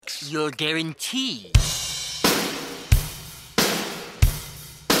Your guarantee.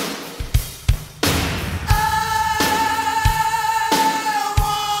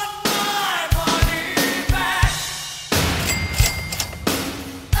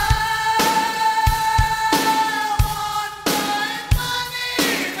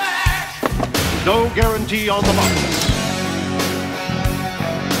 No guarantee on the box.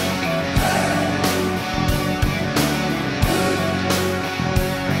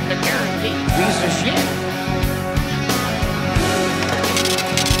 The guarantee piece of shit.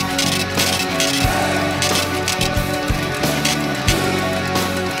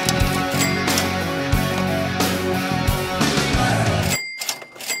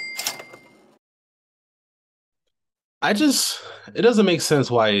 It doesn't make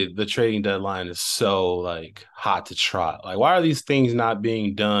sense why the trading deadline is so like hot to trot. Like, why are these things not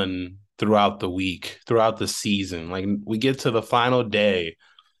being done throughout the week, throughout the season? Like, we get to the final day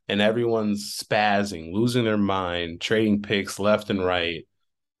and everyone's spazzing, losing their mind, trading picks left and right.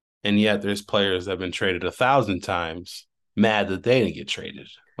 And yet there's players that have been traded 1,000 times, mad that they didn't get traded.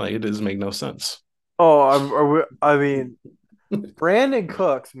 Like, it doesn't make no sense. Oh, I mean, Brandon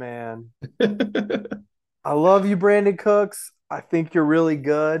Cooks, man. I love you, Brandon Cooks. I think you're really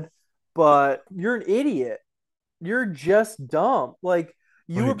good, but you're an idiot. You're just dumb. Like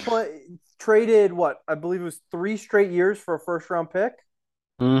you were Like, traded what I believe it was 3 straight years for a first round pick.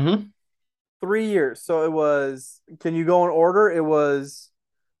 mm-hmm. 3 years. So it was. Can you go in order? It was.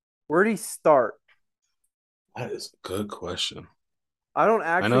 Where did he start? That is a good question. I don't I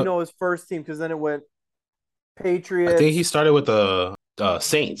actually know. know his first team because then it went I think he Patriots. started with the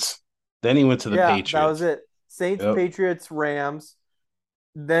Saints. Then he went to the Yeah, that was Patriots. it. Saints, Yep. Patriots, Rams.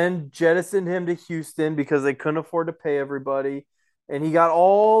 Then jettisoned him to Houston because they couldn't afford to pay everybody. And he got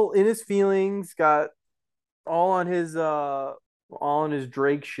all in his feelings, got all on his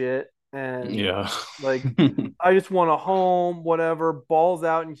Drake shit. And Yeah. like, I just want a home, whatever, balls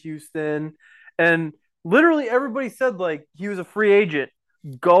out in Houston. And literally everybody said like he was a free agent.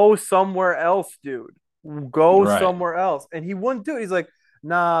 Go somewhere else, dude. Go Right. somewhere else. And he wouldn't do it. He's like,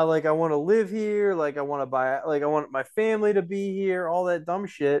 nah, like I want to live here, like I want to buy, like I want my family to be here, all that dumb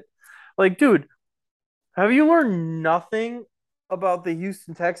shit. Like, dude, have you learned nothing about the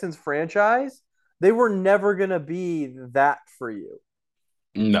Houston Texans franchise? They were never gonna be that for you.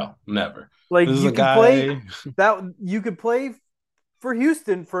 No, never. Like This is you a can play guy. that you could play for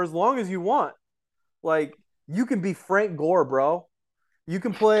Houston for as long as you want. Like you can be Frank Gore, bro. You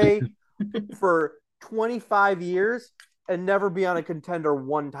can play for 25 years and never be on a contender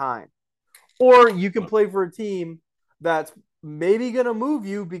one time. Or you can play for a team that's maybe going to move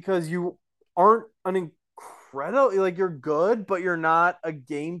you because you aren't an incredible, like you're good, but you're not a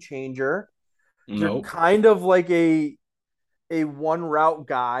game changer. You're Nope. kind of like a one route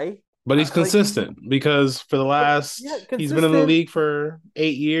guy. But he's Like, consistent because for the yeah, last, he's been in the consistent. league for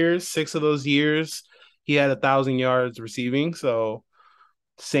 8 years. 6 of those years, he had 1,000 yards receiving. So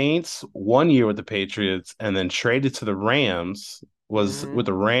Saints 1 year with the Patriots and then traded to the Rams, was Mm-hmm. with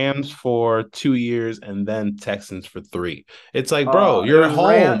the Rams for 2 years and then Texans for three. It's like, bro, It you're was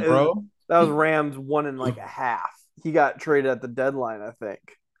home, bro. that was Rams one in like a half. He got traded at the deadline, I think.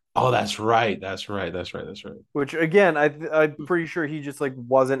 Oh, that's right. That's right. That's right. That's right. Which again, I'm pretty sure he just like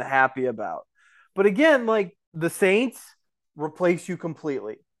wasn't happy about. But again, like the Saints replace you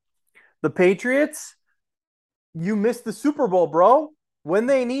completely. The Patriots, you missed the Super Bowl, bro. When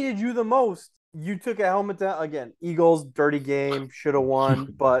they needed you the most, you took a helmet down. Again, Eagles, dirty game, should have won.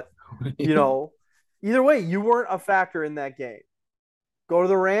 But, you know, either way, you weren't a factor in that game. Go to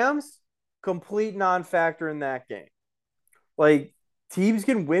the Rams, complete non factor in that game. Like, teams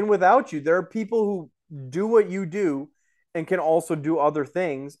can win without you. There are people who do what you do and can also do other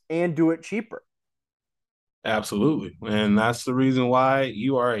things and do it cheaper. Absolutely. And that's the reason why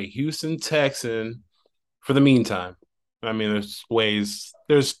you are a Houston Texan for the meantime. I mean, there's ways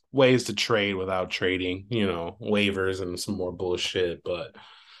to trade without trading, waivers and some more bullshit. But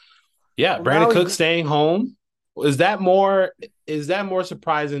yeah, Well, Brandon now Cook he's staying home. Is that more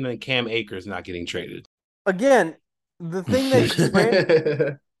surprising than Cam Akers not getting traded? again the thing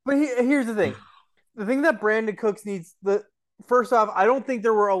that but here's the thing. The thing that Brandon Cooks needs the first off, I don't think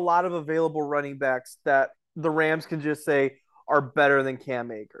there were a lot of available running backs that the Rams can just say are better than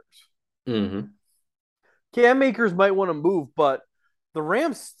Cam Akers. Hmm. Cam Akers might want to move, but the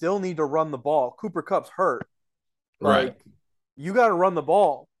Rams still need to run the ball. Cooper Cup's hurt. Right. Like you got to run the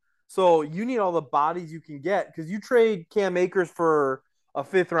ball. So you need all the bodies you can get because you trade Cam Akers for a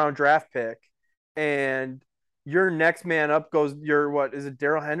fifth round draft pick, and your next man up goes your what is it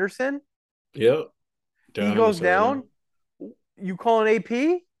Daryl Henderson? Yep. He Down goes Henderson. down. You call an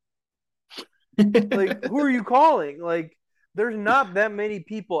AP? Like, who are you calling? Like, there's not that many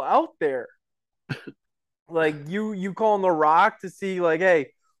people out there. Like, you calling the Rock to see like,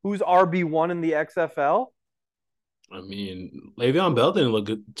 hey, who's RB1 in the XFL? I mean, Le'Veon Bell didn't look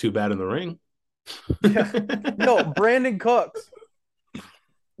too bad in the ring. Yeah. No, Brandon Cooks.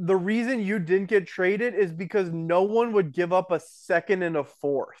 The reason you didn't get traded is because no one would give up a second and a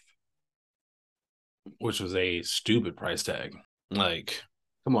fourth. Which was a stupid price tag. Like,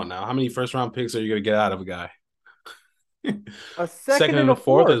 come on now. How many first round picks are you going to get out of a guy? A second Second and and a a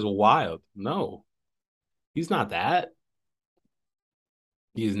fourth fourth. is wild. No, he's not that.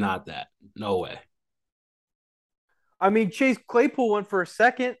 He's not that. No way. I mean, Chase Claypool went for a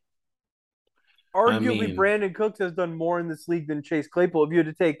second. I Arguably, mean, Brandon Cooks has done more in this league than Chase Claypool. If you had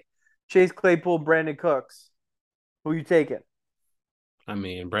to take Chase Claypool, Brandon Cooks, who you taking?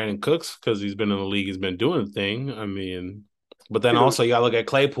 Brandon Cooks, because he's been in the league, he's been doing the thing. But then Dude, also you got to look at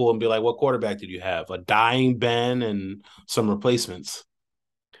Claypool and be like, what quarterback did you have? A dying Ben and some replacements.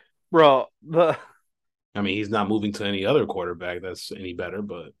 bro, the He's not moving to any other quarterback that's any better,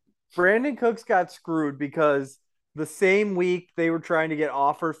 but Brandon Cooks got screwed because the same week they were trying to get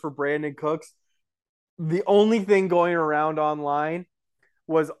offers for Brandon Cooks, the only thing going around online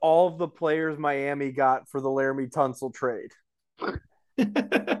was all of the players Miami got for the Laramie Tunsil trade.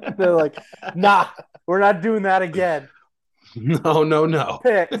 They're like, nah, we're not doing that again. no, no, no.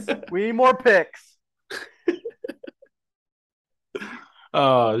 Picks. We need more picks.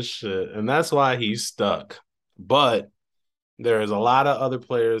 Oh shit. And that's why he's stuck. But there's a lot of other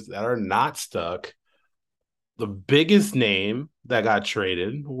players that are not stuck. The biggest name that got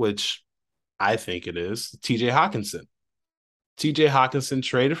traded, which I think it is, TJ Hawkinson. TJ Hawkinson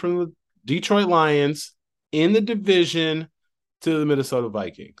traded from the Detroit Lions in the division to the Minnesota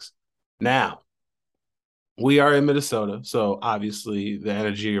Vikings. Now, we are in Minnesota, so obviously the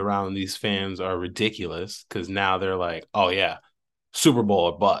energy around these fans are ridiculous because now they're like, oh yeah, Super Bowl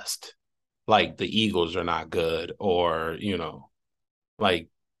or bust. Like the Eagles are not good, or like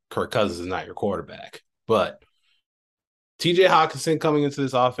Kirk Cousins is not your quarterback. But TJ Hawkinson coming into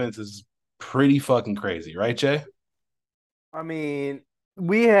this offense is pretty fucking crazy, right, Jay? I mean,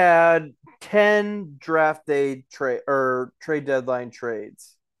 we had 10 draft day trade or trade deadline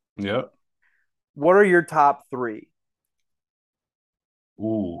trades. Yep. What are your top three?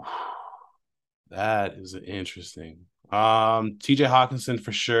 Ooh, that is interesting. TJ Hawkinson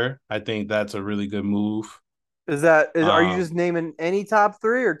for sure. I think that's a really good move. Are you Um, just naming any top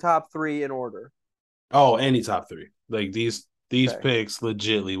three or top three in order? oh, any top three. Like these Okay. picks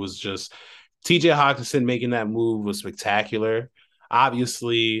legitly was just TJ Hawkinson making that move was spectacular.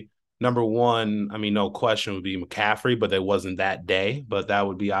 Obviously, number one, no question would be McCaffrey, but it wasn't that day. But that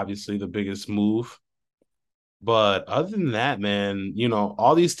would be obviously the biggest move. But other than that, man,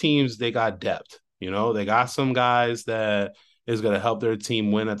 all these teams they got depth. They got some guys that is gonna help their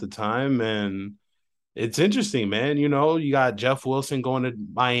team win at the time. And it's interesting, man. You got Jeff Wilson going to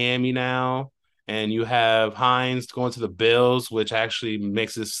Miami now, and you have Hines going to the Bills, which actually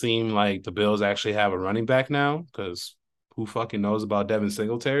makes it seem like the Bills actually have a running back now, because who fucking knows about Devin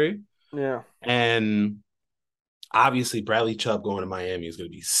Singletary? Yeah. And obviously Bradley Chubb going to Miami is gonna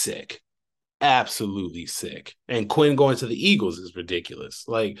be sick. Absolutely sick. And Quinn going to the Eagles is ridiculous.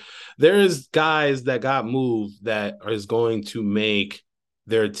 Like there's guys that got moved that is going to make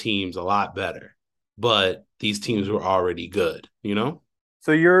their teams a lot better. But these teams were already good.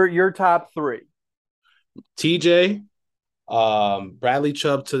 So your top three. TJ, Bradley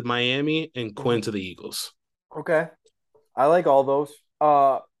Chubb to Miami, and Quinn to the Eagles. Okay. I like all those.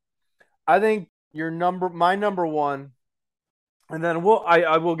 I think my number one, and then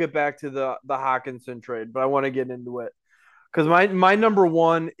I will get back to the Hawkinson trade, but I want to get into it because my number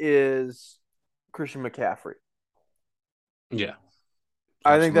one is Christian McCaffrey. Yeah,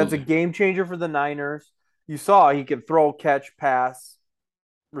 I think that's a absolutely. game changer for the Niners. You saw he could throw, catch, pass,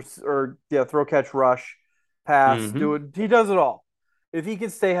 or yeah, throw, catch, rush, pass, do Mm-hmm. it. He does it all. If he can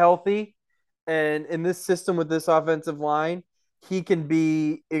stay healthy, and in this system with this offensive line, he can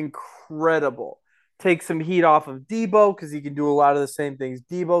be incredible. Take some heat off of Debo because he can do a lot of the same things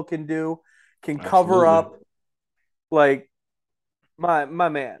Debo can do. Can cover Absolutely. up like my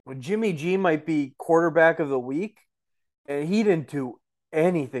man. Jimmy G might be quarterback of the week, and he didn't do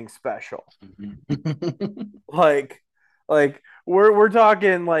anything special. Like we're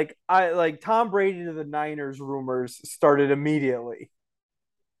talking like I like Tom Brady to the Niners rumors started immediately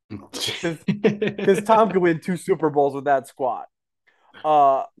because Tom could win two Super Bowls with that squad.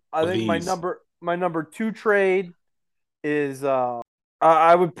 I Of think my these. number two trade is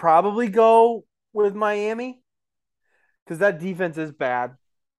I would probably go with Miami because that defense is bad.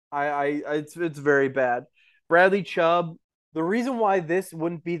 It's very bad. Bradley Chubb. The reason why this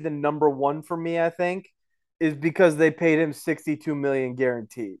wouldn't be the number one for me, I think, is because they paid him 62 million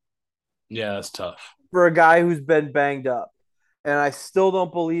guaranteed Yeah, that's tough. for a guy who's been banged up. And I still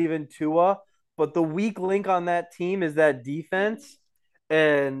don't believe in Tua, but the weak link on that team is that defense.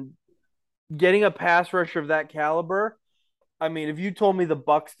 And getting a pass rusher of that caliber, I mean, if you told me the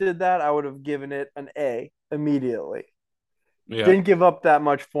Bucks did that, I would have given it an A immediately. Yeah, Didn't give up that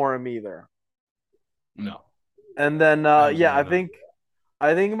much for him either. no, And then yeah, absolutely I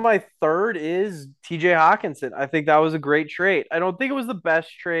not. think my third is TJ Hawkinson. I think that was a great trade. I don't think it was the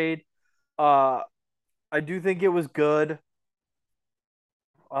best trade. Uh I do think it was good.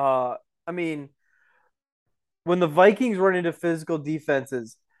 I mean, when the Vikings run into physical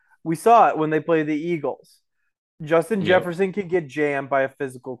defenses, we saw it when they played the Eagles. Justin Yep. Jefferson could get jammed by a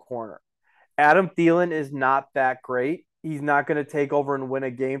physical corner. Adam Thielen is not that great. He's not going to take over and win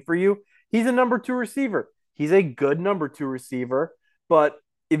a game for you. He's a number two receiver. He's a good number two receiver. But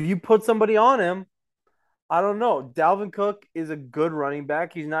if you put somebody on him, I don't know. Dalvin Cook is a good running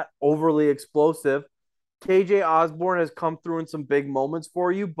back. He's not overly explosive. KJ Osborne has come through in some big moments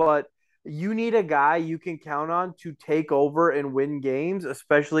for you, but you need a guy you can count on to take over and win games,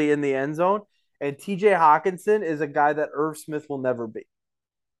 especially in the end zone. And TJ Hawkinson is a guy that Irv Smith will never be.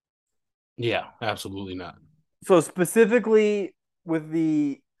 Yeah, absolutely not. So, specifically with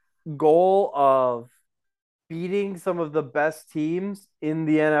the goal of beating some of the best teams in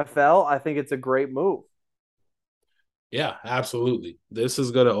the NFL, I think it's a great move. Yeah, absolutely. This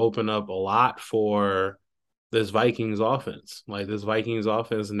is going to open up a lot for this Vikings offense. Like this Vikings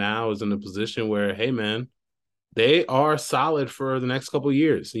offense now is in a position where, hey man, they are solid for the next couple of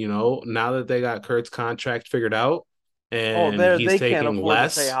years. You know, now that they got Kurt's contract figured out Oh, and he's they can't taking afford to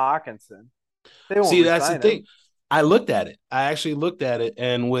pay less. Hawkinson. They won't See, that's the resign him. thing. I looked at it. I actually looked at it,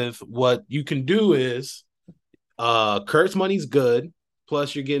 and with what you can do is Kurt's money's good.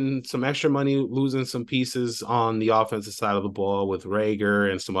 Plus, you're getting some extra money, losing some pieces on the offensive side of the ball with Rager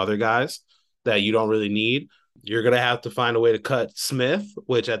and some other guys that you don't really need. You're gonna have to find a way to cut Smith,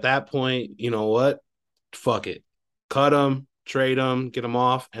 which at that point, you know what? Fuck it, cut him, trade him, get him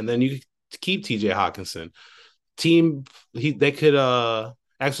off, and then you keep T.J. Hawkinson. They could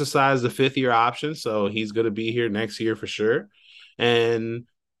exercise the 5th year option, so he's gonna be here next year for sure, and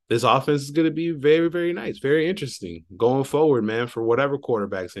this offense is going to be very, very nice, very interesting going forward, man, for whatever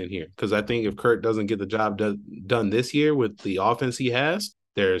quarterback's in here. Because I think if Kurt doesn't get the job done this year with the offense he has,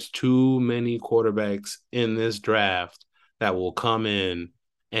 there's too many quarterbacks in this draft that will come in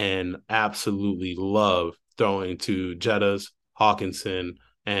and absolutely love throwing to Jettas, Hawkinson,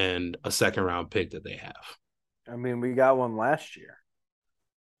 and a second round pick that they have. I mean, we got one last year.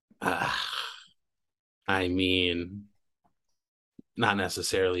 I mean, not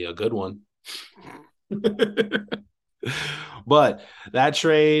necessarily a good one. But that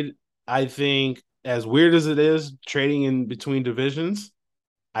trade, I think, as weird as it is, trading in between divisions,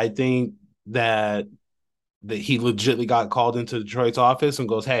 I think that he legitimately got called into Detroit's office and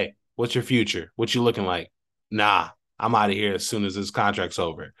goes, "Hey, what's your future? What you looking like?" "Nah, I'm out of here as soon as this contract's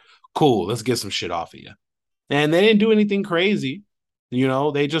over." "Cool, let's get some shit off of you." And they didn't do anything crazy. You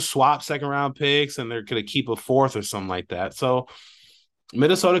know, they just swapped second round picks and they're going to keep a fourth or something like that. So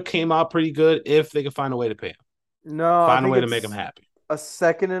Minnesota came out pretty good if they could find a way to pay him, No, I find a think way to make him it's happy. a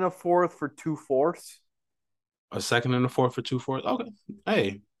second and a fourth for two fourths. A second and a fourth for 2 fourths. Okay.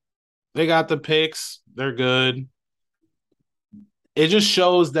 Hey, they got the picks. They're good. It just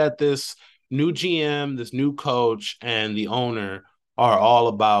shows that this new GM, this new coach, and the owner are all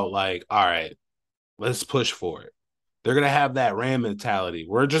about like, all right, let's push for it. They're gonna have that Ram mentality.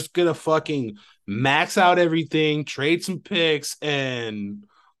 We're just gonna fucking max out everything, trade some picks, and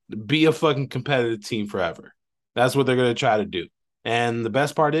be a fucking competitive team forever. That's what they're gonna try to do. And the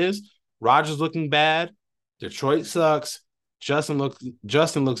best part is Rodgers looking bad. Detroit sucks. Justin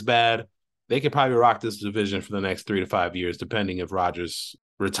looks bad. They could probably rock this division for the next 3 to 5 years, depending if Rodgers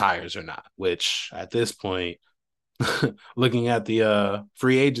retires or not. Which at this point, looking at the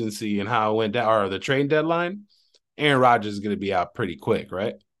free agency and how it went down, or the trade deadline, Aaron Rodgers is going to be out pretty quick,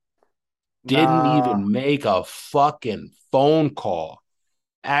 right? Didn't Nah. even make a fucking phone call.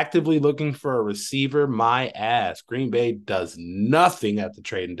 Actively looking for a receiver, my ass. Green Bay does nothing at the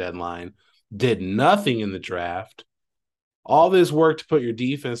trading deadline, did nothing in the draft. All this work to put your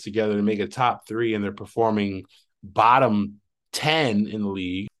defense together to make a top 3, and they're performing bottom 10 in the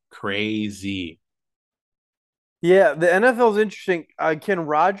league. Crazy. Yeah, the NFL is interesting. Can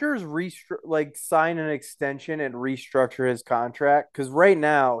Rodgers sign an extension and restructure his contract? Because right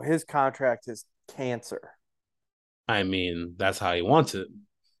now his contract is cancer. I mean, that's how he wants it.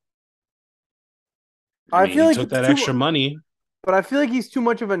 I mean, feel he like took he's that too, extra money. but I feel like he's too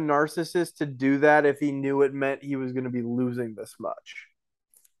much of a narcissist to do that if he knew it meant he was going to be losing this much.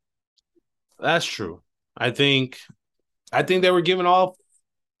 That's true. I think they were giving all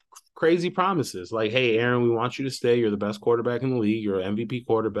crazy promises like, hey, Aaron, we want you to stay. You're the best quarterback in the league. You're an MVP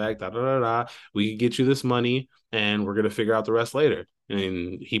quarterback. Da da da da. We can get you this money, and we're gonna figure out the rest later.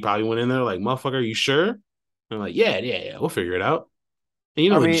 And he probably went in there like, motherfucker, are you sure? And I'm like, yeah, we'll figure it out. And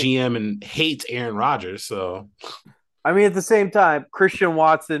you I know the mean, GM and hates Aaron Rodgers, so at the same time, Christian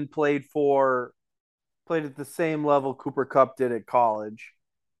Watson played at the same level Cooper Cup did at college,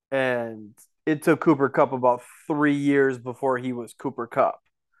 and it took Cooper Cup about 3 years before he was Cooper Cup.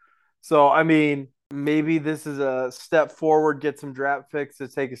 So I mean, maybe this is a step forward, get some draft picks to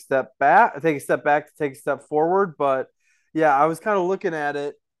take a step back to take a step forward. But yeah, I was kind of looking at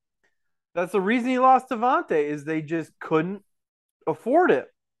it. That's the reason he lost Devontae is they just couldn't afford it.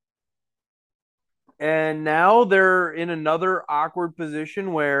 And now they're in another awkward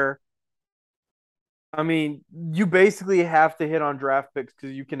position where I mean, you basically have to hit on draft picks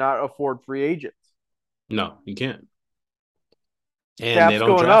because you cannot afford free agents. no, you can't. And they Cap's don't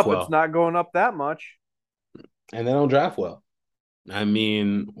going draft up, it's well. not going up that much. And they don't draft well. I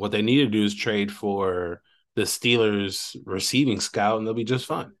mean, what they need to do is trade for the Steelers receiving scout, and they'll be just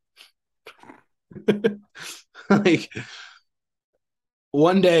fine. Like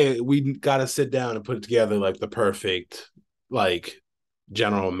one day we got to sit down and put together like the perfect like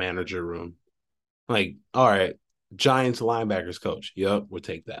general manager room. Like, all right, Giants linebackers coach. Yep, we'll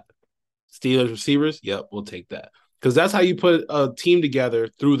take that. Steelers receivers. Yep, we'll take that. Because that's how you put a team together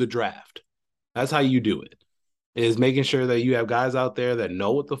through the draft. That's how you do it. Is making sure that you have guys out there that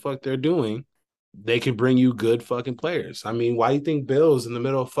know what the fuck they're doing. They can bring you good fucking players. I mean, why do you think Bill's in the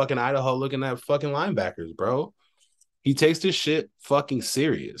middle of fucking Idaho looking at fucking linebackers, bro? He takes this shit fucking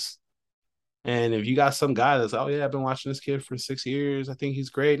serious. And if you got some guy that's, oh yeah, I've been watching this kid for 6 years, I think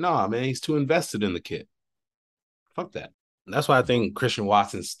he's great. No, man, he's too invested in the kid. Fuck that. And that's why I think Christian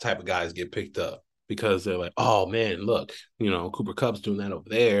Watson's type of guys get picked up because they're like, oh man, look, Cooper Kupp's doing that over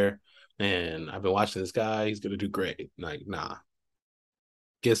there. And I've been watching this guy, he's gonna do great. Like, nah.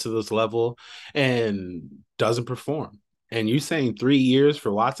 Gets to this level and doesn't perform. And you saying 3 years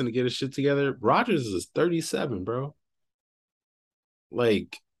for Watson to get his shit together? Rodgers is 37, bro.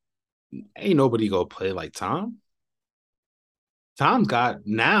 Like, ain't nobody gonna play like Tom. Tom's got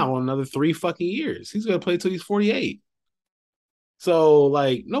now another 3 fucking years. He's gonna play till he's 48. So,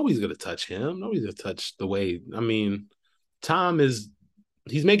 like, nobody's gonna touch him. Nobody's gonna touch the way. I mean, Tom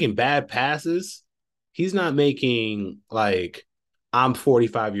he's making bad passes. He's not making like I'm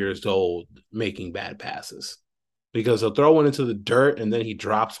 45 years old making bad passes because he'll throw one into the dirt and then he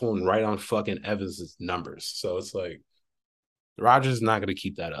drops one right on fucking Evans's numbers. So it's like Rodgers is not going to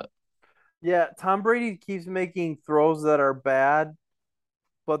keep that up. Yeah, Tom Brady keeps making throws that are bad,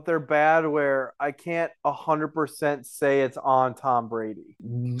 but they're bad where I can't 100% say it's on Tom Brady.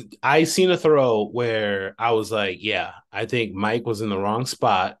 I seen a throw where I was like, yeah, I think Mike was in the wrong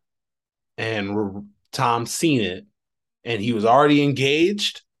spot and Tom seen it and he was already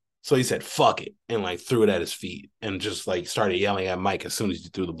engaged. So he said, fuck it, and like threw it at his feet and just like started yelling at Mike as soon as he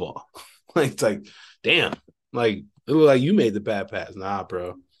threw the ball. Like, it's like, damn, like it looked like you made the bad pass. Nah,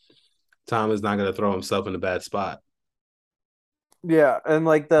 bro. Tom is not going to throw himself in a bad spot. Yeah, and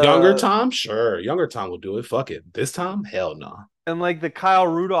like Younger the Tom, sure. Younger Tom will do it. Fuck it. This Tom, hell no. and like the Kyle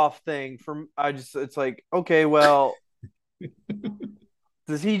Rudolph thing from I just it's like, okay, well,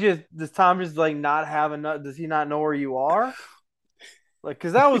 does Tom just like not have enough does he not know where you are? Like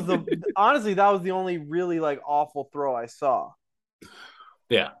cuz that was the honestly that was the only really like awful throw I saw.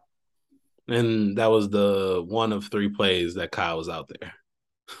 Yeah. And that was the one of 3 plays that Kyle was out there.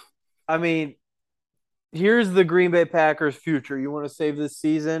 I mean, here's the Green Bay Packers future. You want to save this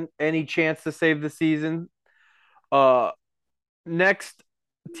season? Any chance to save the season? Uh next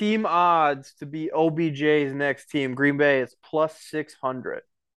team odds to be OBJ's next team, Green Bay is plus 600.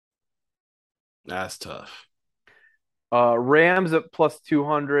 That's tough. Rams at plus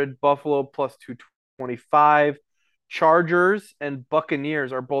 200, Buffalo plus 225, Chargers and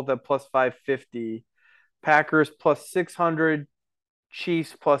Buccaneers are both at plus 550, Packers plus 600,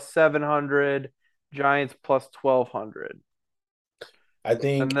 Chiefs plus 700, Giants plus 1200. I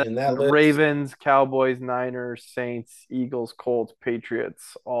think And then in that list, Ravens, Cowboys, Niners, Saints, Eagles, Colts,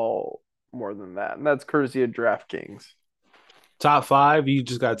 Patriots, all more than that. And that's courtesy of DraftKings. top 5, you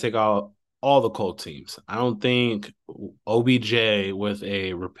just got to take all the cold teams. I don't think OBJ with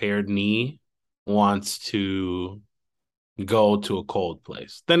a repaired knee wants to go to a cold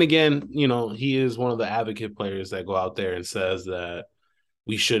place. Then again, he is one of the advocate players that go out there and says that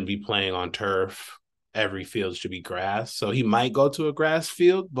we shouldn't be playing on turf every field should be grass. So he might go to a grass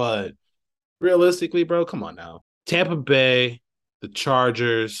field, but realistically, bro, come on now. Tampa Bay, the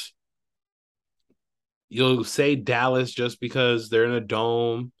Chargers, you'll say Dallas just because they're in a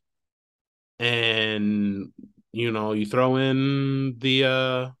dome, and you throw in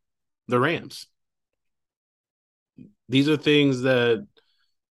the Rams. These are things that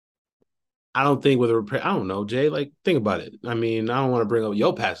I don't think with a repair. I don't know, Jay. Like, think about it. I mean, I don't want to bring up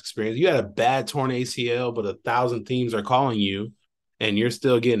your past experience. You had a bad torn ACL, but 1,000 teams are calling you, and you're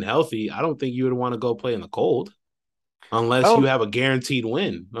still getting healthy. I don't think you would want to go play in the cold I unless you don't. have a guaranteed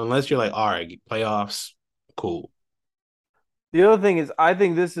win. Unless you're like, all right, playoffs, cool. The other thing is, I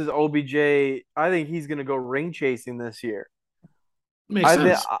think this is OBJ. I think he's going to go ring chasing this year. Makes I think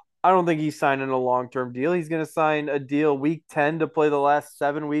sense. I don't think he's signing a long term deal. He's going to sign a deal week 10 to play the last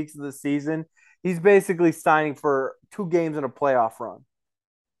 7 weeks of the season. He's basically signing for 2 games in a playoff run.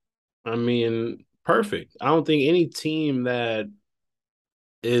 I mean, perfect. I don't think any team that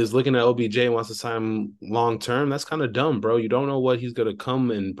is looking at OBJ and wants to sign him long term, that's kind of dumb, bro. You don't know what he's gonna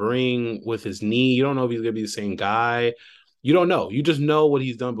come and bring with his knee. You don't know if he's gonna be the same guy. You don't know. You just know what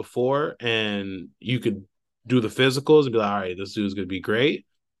he's done before, and you could do the physicals and be like, all right, this dude's gonna be great.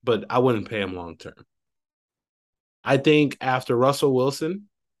 But I wouldn't pay him long term. I think after Russell Wilson,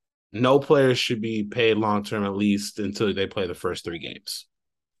 no players should be paid long term at least until they play the first 3 games.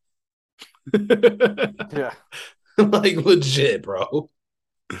 Yeah. Like legit, bro.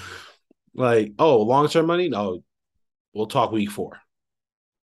 Like, oh, long term money? No, we'll talk week 4.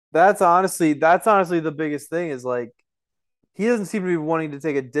 That's honestly the biggest thing is like he doesn't seem to be wanting to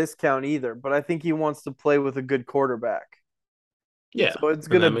take a discount either, but I think he wants to play with a good quarterback. Yeah, So it's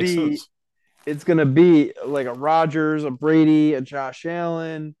and gonna that makes be sense. it's gonna be like a Rodgers, a Brady, a Josh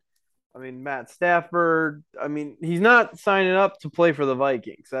Allen. I mean Matt Stafford. I mean he's not signing up to play for the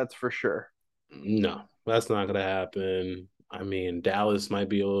Vikings. That's for sure. No, that's not gonna happen. I mean, Dallas might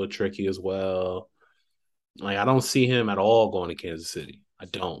be a little tricky as well. Like, I don't see him at all going to Kansas City. I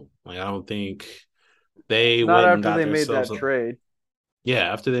don't. Like, I don't think they Not went and after got they made themselves that a trade.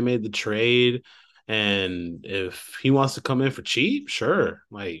 yeah, after they made the trade. And if he wants to come in for cheap, sure.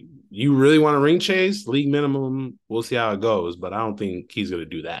 Like, you really want to ring chase, league minimum, we'll see how it goes. But I don't think he's gonna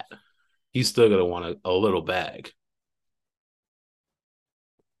do that. He's still gonna want a little bag.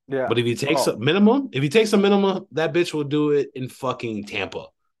 Yeah. But Oh, if he takes a minimum, that bitch will do it in fucking Tampa.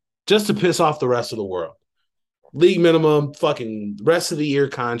 Just to piss off the rest of the world. League minimum, fucking rest of the year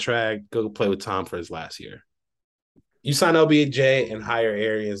contract, go play with Tom for his last year. You sign LBJ and hire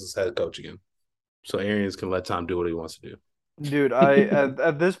Arians as head coach again. So Arians can let Tom do what he wants to dude, do.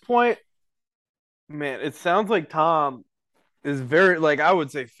 at this point, man, it sounds like Tom is very like I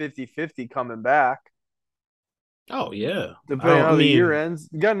would say 50-50 coming back, Oh yeah. depending on I how the year mean, ends.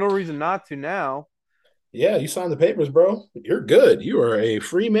 You got no reason not to now. yeah, you signed the papers, bro. You're good. You are a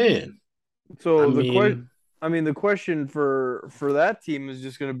free man. I So mean, the question for that team is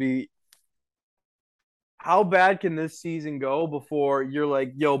just going to be how bad can this season go before you're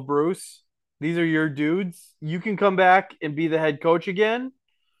like, yo, Bruce, these are your dudes. You can come back and be the head coach again,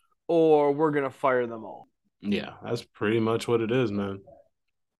 or we're gonna fire them all. yeah, that's pretty much what it is, man.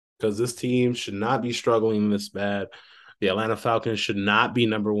 Because this team should not be struggling this bad. The Atlanta Falcons should not be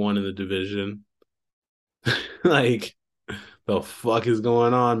number 1 in the division. Like, the fuck is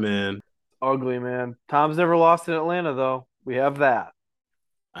going on, man? Ugly, man. Tom's never lost in Atlanta, though. We have that.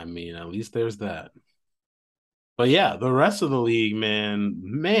 I mean, at least there's that. But yeah, the rest of the league,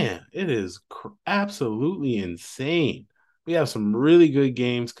 man, it is absolutely insane. We have some really good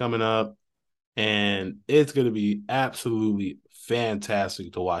games coming up, and it's going to be absolutely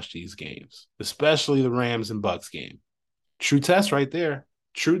fantastic to watch these games, especially the Rams and Bucks game. True test right there.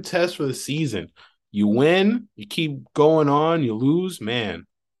 True test for the season. You win, you keep going on, you lose, man.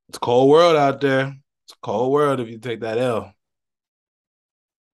 It's a cold world out there. It's a cold world if you take that L.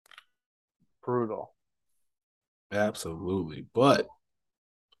 Brutal. Absolutely. But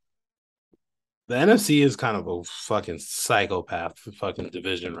the NFC is kind of a fucking psychopath fucking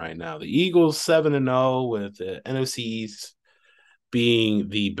division right now. The Eagles 7-0 with the NFC East being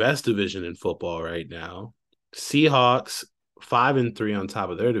the best division in football right now. Seahawks 5-3 on top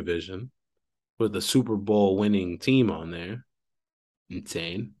of their division with the Super Bowl winning team on there.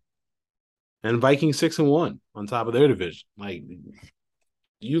 Insane. And Vikings 6-1 on top of their division. Like,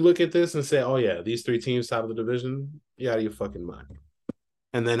 you look at this and say, oh yeah, these 3 teams top of the division, you out of your fucking mind.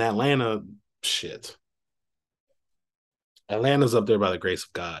 And then Atlanta, shit. Atlanta's up there by the grace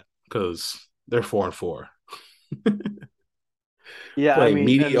of God because they're 4-4. Yeah, I Playing mean,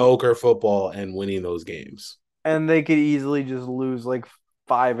 mediocre football and winning those games. and they could easily just lose like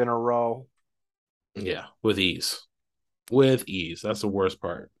 5 in a row. Yeah, with ease. With ease. That's the worst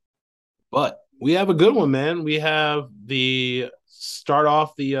part. But we have a good one, man. We have the start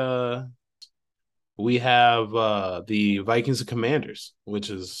off the we have the Vikings and Commanders, which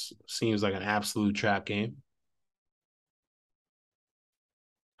is seems like an absolute trap game.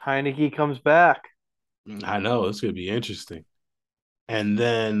 Heineke comes back. I know it's gonna be interesting. And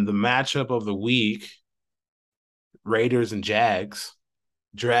then the matchup of the week, Raiders and Jags.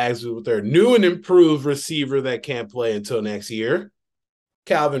 Drags with their new and improved receiver that can't play until next year.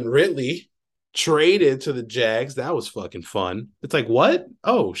 Calvin Ridley traded to the Jags. That was fucking fun. It's like, what?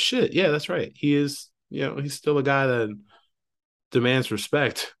 Oh shit. Yeah, that's right. He is, he's still a guy that demands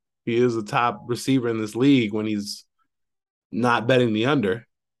respect. He is a top receiver in this league when he's not betting the under.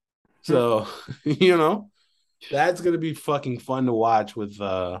 So, that's gonna be fucking fun to watch with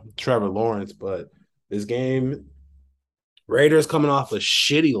Trevor Lawrence. But this game, Raiders coming off a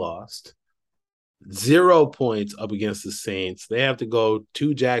shitty loss, 0 points up against the Saints. They have to go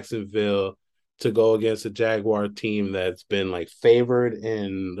to Jacksonville to go against a Jaguar team that's been like favored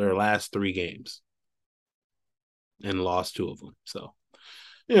in their last three games and lost two of them. So,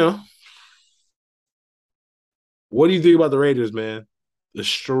 you know, what do you think about the Raiders, man? The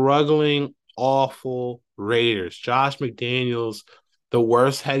struggling, awful Raiders. Josh McDaniels, the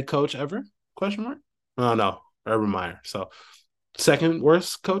worst head coach ever? Question mark? Oh no, Urban Meyer. So second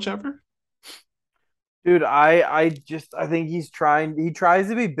worst coach ever? Dude, I think he tries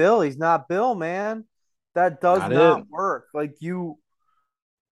to be Bill. He's not Bill, man. That does Not it. not work. Like you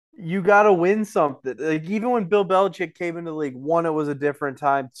got to win something. Like even when Bill Belichick came into the league, one, it was a different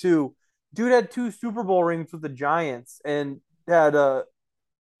time. Two, dude had two Super Bowl rings with the Giants and had a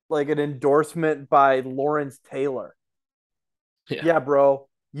like an endorsement by Lawrence Taylor. Yeah. Yeah, bro,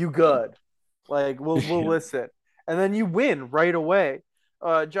 you good. Like we'll Yeah. listen. And then you win right away.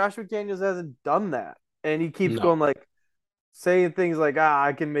 Josh McDaniels hasn't done that. And he keeps No. going like saying things like,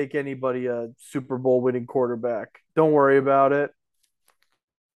 I can make anybody a Super Bowl winning quarterback. Don't worry about it.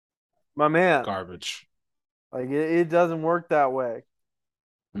 My man. Garbage. Like it doesn't work that way.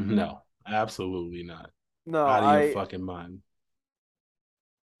 No, absolutely not. No, Out of your I fucking mind.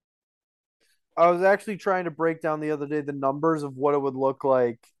 I was actually trying to break down the other day the numbers of what it would look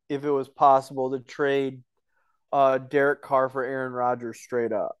like if it was possible to trade Derek Carr for Aaron Rodgers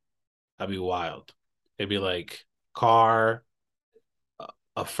straight up. That'd be wild. It'd be like Carr,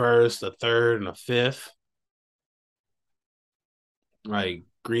 a first, a third, and a fifth.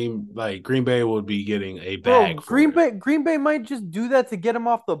 Green Bay would be getting a Bro, bag for it. Green Bay might just do that to get him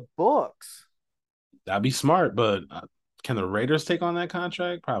off the books. That'd be smart, but can the Raiders take on that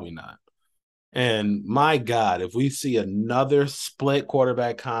contract? Probably not. And my God, if we see another split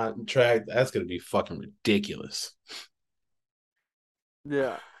quarterback contract, that's going to be fucking ridiculous.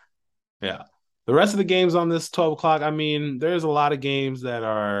 Yeah. Yeah. The rest of the games on this 12 o'clock, I mean, there's a lot of games that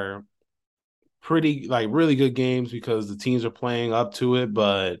are pretty, like, really good games because the teams are playing up to it,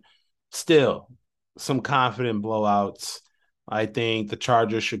 but still, some confident blowouts. I think the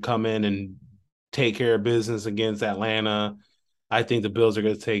Chargers should come in and take care of business against Atlanta. I think the Bills are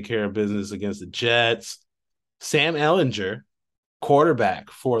going to take care of business against the Jets. Sam Ellinger, quarterback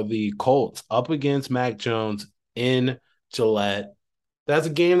for the Colts, up against Mac Jones in Gillette. That's a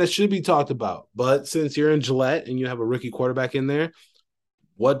game that should be talked about. But since you're in Gillette and you have a rookie quarterback in there,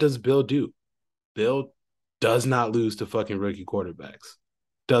 what does Bill do? Bill does not lose to fucking rookie quarterbacks.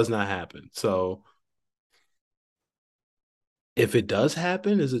 Does not happen. So if it does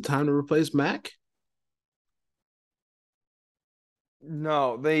happen, is it time to replace Mac?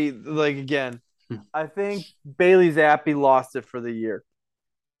 No, they like again. I think Bailey Zappi lost it for the year.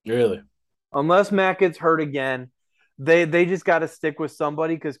 Really? Unless Matt gets hurt again, they just got to stick with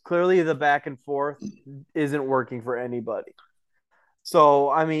somebody because clearly the back and forth isn't working for anybody. So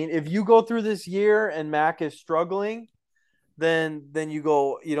I mean, if you go through this year and Mac is struggling, then you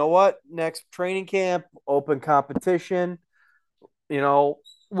go, you know what? Next training camp, open competition. You know,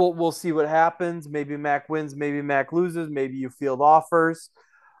 we'll see what happens. Maybe Mac wins, maybe Mac loses, maybe you field offers.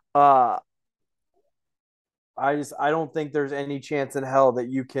 Uh, I don't think there's any chance in hell that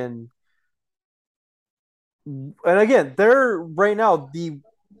you can. And again, they're right now the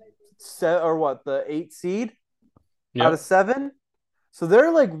set or what the 8 seed out of Yep. seven. So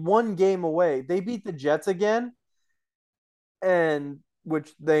they're like one game away. They beat the Jets again, and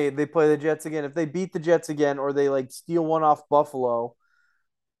which they play the Jets again. If they beat the Jets again, or they like steal one off Buffalo,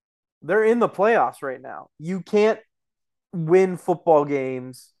 they're in the playoffs right now. You can't win football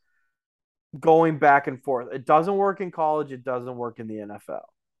games going back and forth. It doesn't work in college. It doesn't work in the NFL.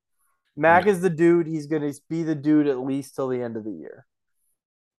 Mac No. is the dude. He's going to be the dude at least till the end of the year.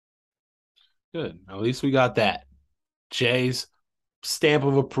 Good. At least we got that. Jay's stamp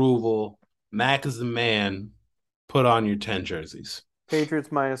of approval. Mac is the man. Put on your 10 jerseys. Patriots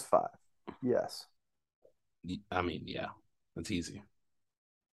 -5. Yes. I mean, yeah, that's easy.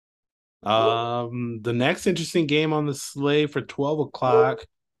 The next interesting game on the slate for 12 o'clock,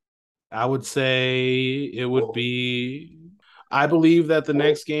 I would say it would be. I believe that the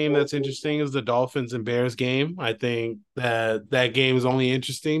next game that's interesting is the Dolphins and Bears game. I think that game is only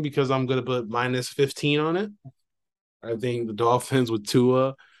interesting because I'm going to put -15 on it. I think the Dolphins with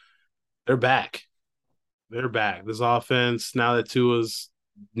Tua, they're back. They're back. This offense, now that Tua's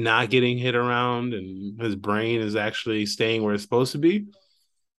not getting hit around and his brain is actually staying where it's supposed to be,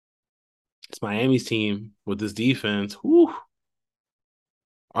 it's Miami's team with this defense. Whew.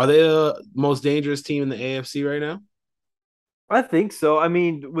 Are they the most dangerous team in the AFC right now? I think so. I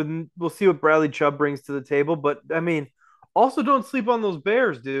mean, we'll see what Bradley Chubb brings to the table, but I mean, also don't sleep on those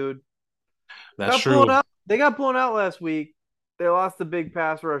Bears, dude. That's Got blown true. out. They got blown out last week. They lost the big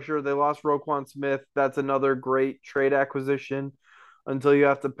pass rusher. They lost Roquan Smith. That's another great trade acquisition until you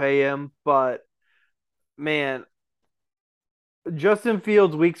have to pay him. But man, Justin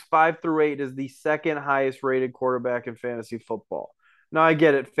Fields, weeks 5 through 8, is the second highest rated quarterback in fantasy football. Now, I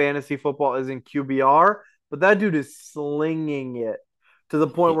get it. Fantasy football isn't QBR, but that dude is slinging it to the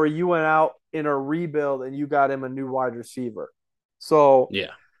point where you went out in a rebuild and you got him a new wide receiver. So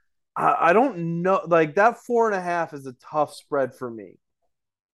Yeah. I don't know. Like that 4.5 is a tough spread for me.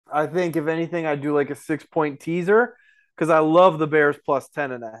 I think if anything, I do like a 6 point teaser because I love the Bears plus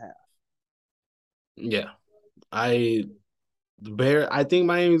 10.5. Yeah. I I think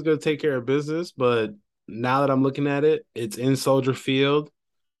Miami's gonna take care of business, but now that I'm looking at it, it's in Soldier Field.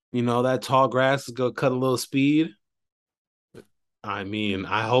 You know, that tall grass is gonna cut a little speed. I mean,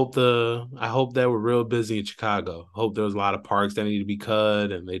 I hope that we're real busy in Chicago. Hope there was a lot of parks that need to be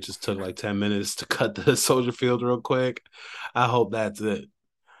cut, and they just took like 10 minutes to cut the Soldier Field real quick. I hope that's it.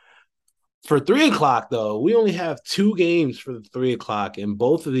 For 3 o'clock, though, we only have two games for the 3 o'clock, and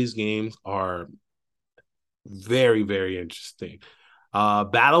both of these games are very, very interesting.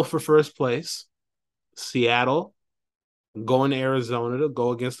 Battle for first place. Seattle going to Arizona to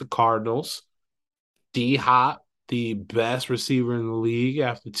go against the Cardinals. D Hop, the best receiver in the league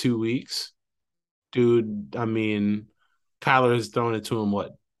after 2 weeks. Dude, I mean, Kyler has thrown it to him,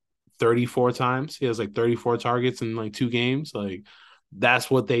 what, 34 times? He has like 34 targets in like 2 games. Like, that's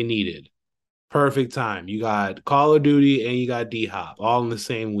what they needed. Perfect time. You got Call of Duty and you got D Hop all in the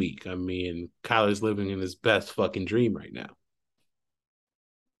same week. I mean, Kyler's living in his best fucking dream right now.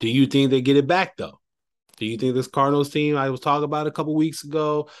 Do you think they get it back though? Do you think this Cardinals team I was talking about a couple weeks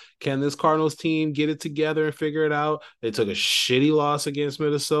ago, can this Cardinals team get it together and figure it out? They took a shitty loss against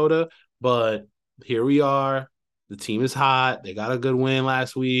Minnesota, but here we are. The team is hot. They got a good win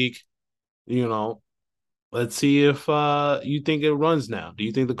last week. You know, let's see if you think it runs now. Do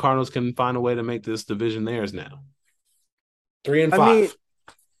you think the Cardinals can find a way to make this division theirs now? Three and I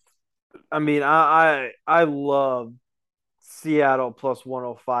mean, five. I love Seattle plus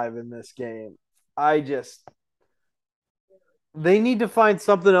 105 in this game. I just they need to find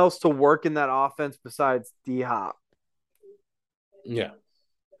something else to work in that offense besides D Hop. Yeah.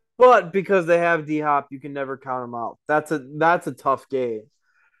 But because they have D Hop, you can never count them out. That's a tough game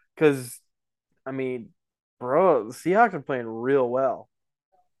because I mean, bro, the Seahawks are playing real well.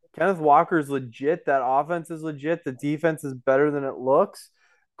 Kenneth Walker's legit. That offense is legit. The defense is better than it looks.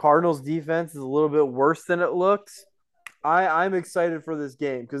 Cardinals defense is a little bit worse than it looks. I'm excited for this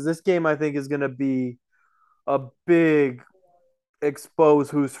game because this game I think is going to be a big expose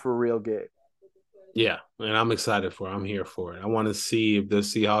who's for real game. Yeah, and I'm excited for it. I'm here for it. I want to see if the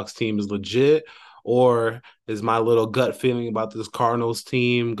Seahawks team is legit or is my little gut feeling about this Cardinals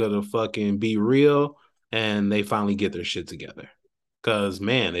team gonna fucking be real and they finally get their shit together. Because,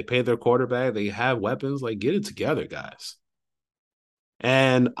 man, they paid their quarterback. They have weapons. Like, get it together, guys.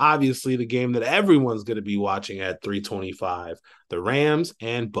 And obviously, the game that everyone's going to be watching at 325, the Rams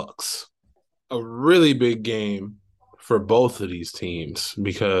and Bucks. A really big game for both of these teams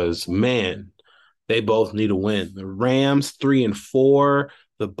because, man, they both need a win. The Rams 3-4,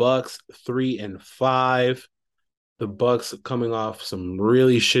 the Bucks 3-5. The Bucks coming off some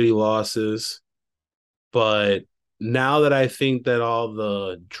really shitty losses, but now that I think that all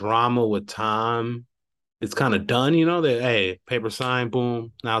the drama with Tom is kind of done, you know, that hey, paper sign,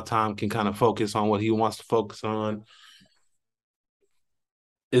 boom. Now Tom can kind of focus on what he wants to focus on.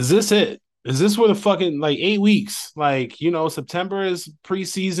 Is this it? Is this where the fucking like 8 weeks? Like, you know, September is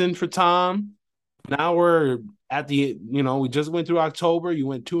preseason for Tom. Now we're at the, you know, we just went through October. You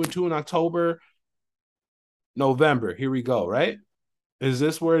went 2-2 in October. November. Here we go, right? Is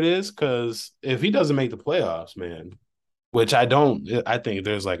this where it is? Because if he doesn't make the playoffs, man, which I don't, I think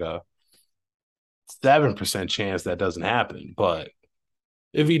there's like a 7% chance that doesn't happen. But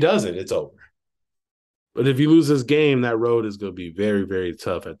if he doesn't, it's over. But if he loses this game, that road is going to be very, very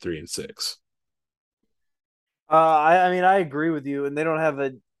tough at 3-6. I mean, I agree with you, and they don't have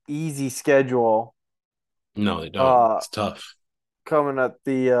an easy schedule. No, they don't. Uh, It's tough. coming at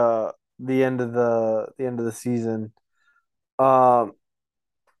the end of the season. Um,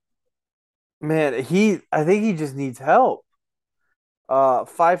 man, I think he just needs help.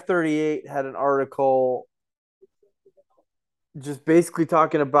 538 had an article just basically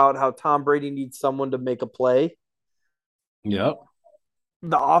talking about how Tom Brady needs someone to make a play. Yep.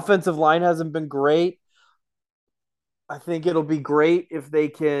 The offensive line hasn't been great. I think it'll be great if they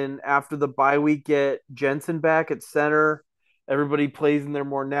can, after the bye week, get Jensen back at center. Everybody plays in their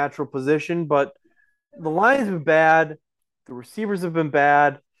more natural position, but the line's been bad. The receivers have been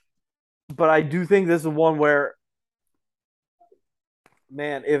bad. But I do think this is one where,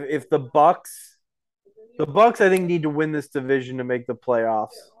 man, if the Bucks, I think, need to win this division to make the playoffs.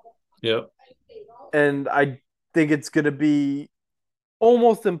 Yep. And I think it's going to be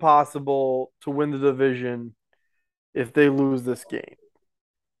almost impossible to win the division if they lose this game.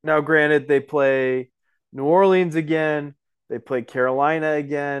 Now, granted, they play New Orleans again, they play Carolina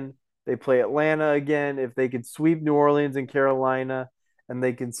again, they play Atlanta again. If they could sweep New Orleans and Carolina, and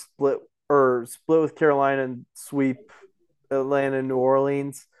they can split with Carolina and sweep Atlanta and New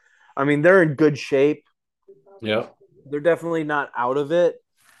Orleans, I mean, they're in good shape. Yep. They're definitely not out of it,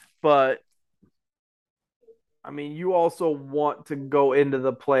 but I mean, you also want to go into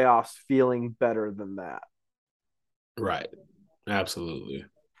the playoffs feeling better than that. Right. Absolutely.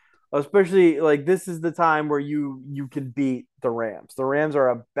 Especially like this is the time where you can beat the Rams. The Rams are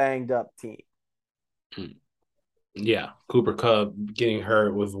a banged up team. Yeah. Cooper Kupp getting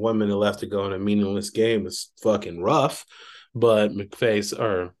hurt with 1 minute left to go in a meaningless game is fucking rough. But Sean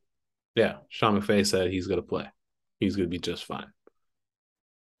McVay said he's going to play. He's going to be just fine.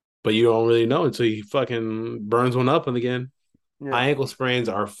 But you don't really know until he fucking burns one up and again. Yeah. High ankle sprains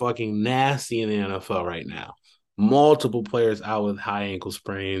are fucking nasty in the NFL right now. Multiple players out with high ankle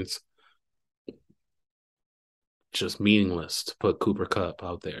sprains. Just meaningless to put Cooper Kupp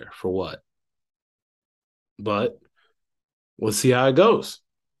out there for what? But let's see how it goes.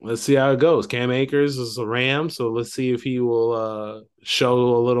 Let's see how it goes. Cam Akers is a Ram, so let's see if he will show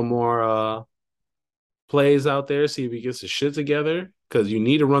a little more plays out there. See if he gets his shit together because you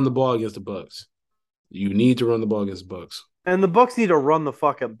need to run the ball against the Bucks. You need to run the ball against the Bucks. And the Bucks need to run the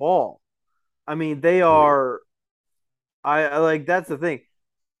fucking ball. I mean, they are. I like that's the thing.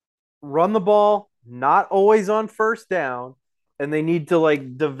 Run the ball, not always on first down, and they need to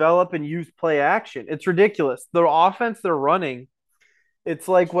like develop and use play action. It's ridiculous. The offense they're running, it's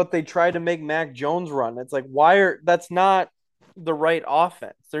like what they tried to make Mac Jones run. It's like that's not the right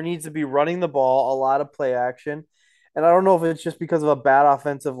offense. There needs to be running the ball, a lot of play action. And I don't know if it's just because of a bad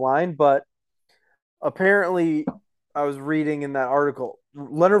offensive line, but apparently I was reading in that article,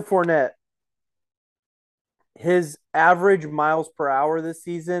 Leonard Fournette, his average miles per hour this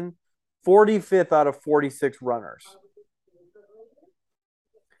season, 45th out of 46 runners.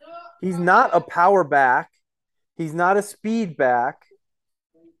 He's not a power back. He's not a speed back.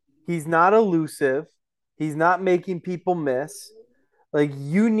 He's not elusive. He's not making people miss. Like,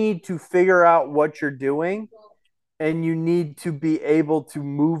 you need to figure out what you're doing, and you need to be able to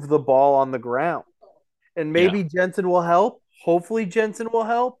move the ball on the ground. And maybe Jensen will help. Hopefully, Jensen will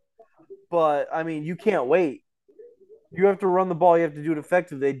help. But, I mean, you can't wait. You have to run the ball. You have to do it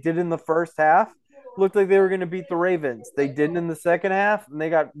effectively. They did in the first half. Looked like they were going to beat the Ravens. They didn't in the second half, and they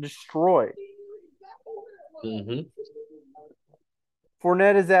got destroyed. Mm-hmm.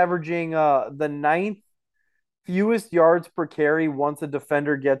 Fournette is averaging the ninth fewest yards per carry once a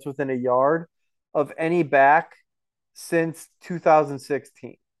defender gets within a yard of any back since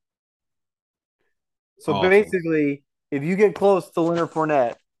 2016. So Awful. basically, if you get close to Leonard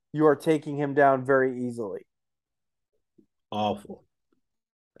Fournette, you are taking him down very easily. Awful.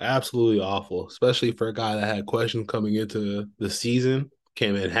 Absolutely awful, especially for a guy that had questions coming into the season,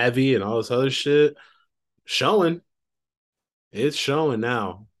 came in heavy and all this other shit. Showing. It's showing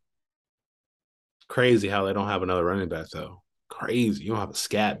now. Crazy how they don't have another running back, though. Crazy. You don't have a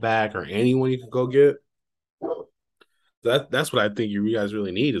scat back or anyone you could go get. That's what I think you guys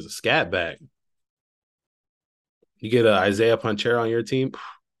really need is a scat back. You get Isaiah Ponchero on your team,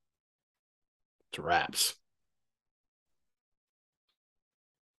 it's wraps.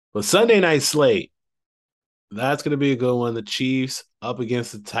 But Sunday night slate, that's going to be a good one. The Chiefs up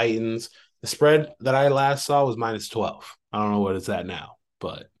against the Titans. The spread that I last saw was -12. I don't know what it's at now,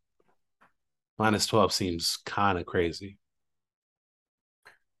 but -12 seems kind of crazy.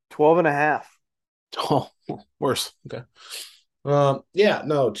 12 and a half. Oh, worse. Okay. Yeah,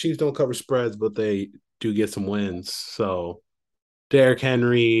 no, Chiefs don't cover spreads, but they do get some wins. So Derrick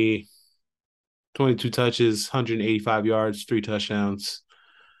Henry, 22 touches, 185 yards, 3 touchdowns.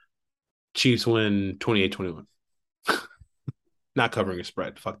 Chiefs win 28-21. Not covering a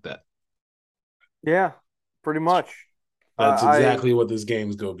spread. Fuck that. Yeah, pretty much. That's I exactly what this game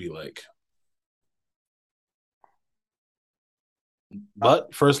is going to be like. uh,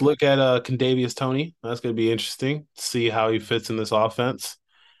 But first look at Condavious Tony. That's going to be interesting. See how he fits in this offense.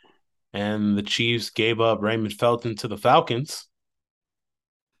 And the Chiefs gave up Raymond Felton to the Falcons.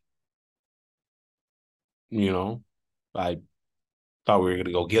 You know, I thought we were going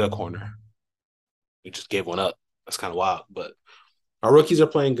to go get a corner. We just gave one up. That's kind of wild. But our rookies are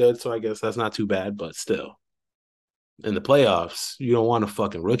playing good, so I guess that's not too bad. But still, in the playoffs, you don't want a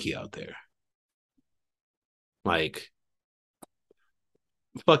fucking rookie out there. Like,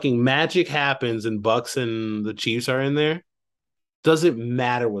 fucking magic happens and Bucks and the Chiefs are in there. Doesn't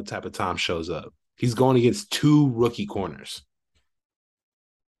matter what type of Tom shows up. He's going against two rookie corners.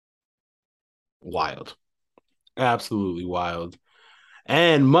 Wild. Absolutely wild.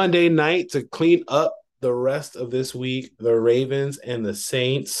 And Monday night to clean up the rest of this week, the Ravens and the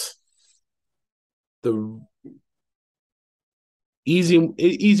Saints. The easy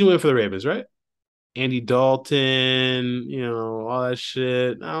win for the Ravens, right? Andy Dalton, all that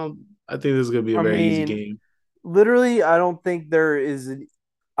shit. I think this is gonna be a I very easy mean, game. literally, I don't think there is.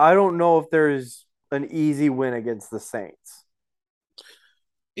 I don't know if there is an easy win against the Saints,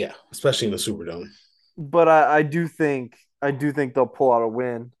 Yeah, especially in the Superdome. but I do think they'll pull out a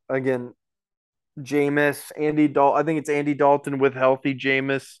win again. Jameis, Andy Dalton. I think it's Andy Dalton with healthy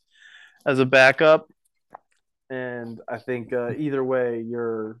Jameis as a backup, and I think either way,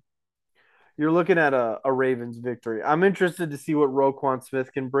 you're looking at a Ravens victory. I'm interested to see what Roquan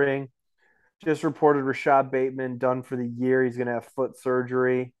Smith can bring. Just reported Rashad Bateman done for the year. He's going to have foot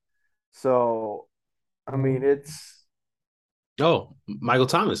surgery. So, I mean, it's, Oh, Michael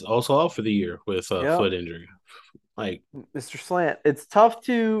Thomas also out for the year with a yeah, foot injury. Like, Mr. Slant. It's tough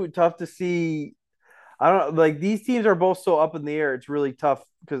to see. I don't like these teams are both so up in the air. It's really tough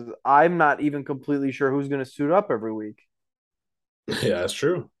because I'm not even completely sure who's going to suit up every week. yeah, that's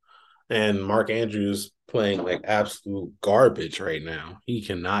true. And Mark Andrews playing like absolute garbage right now. He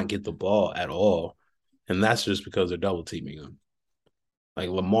cannot get the ball at all. And that's just because they're double teaming him. Like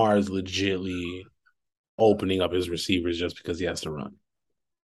Lamar is legitly opening up his receivers just because he has to run.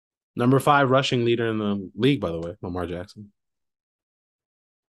 Number 5 rushing leader in the league, by the way, Lamar Jackson.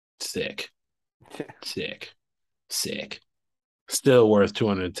 Sick. Sick. Sick. Still worth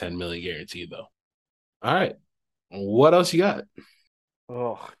 210 million guaranteed though. All right. What else you got?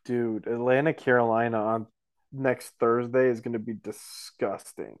 Oh, dude, Atlanta, Carolina on next Thursday is going to be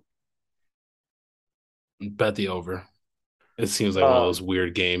disgusting. Bet the over. It seems like one of Um, those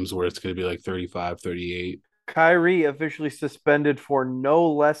weird games where it's going to be like 35, 38. Kyrie officially suspended for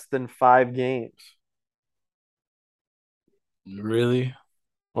no less than 5 games. Really?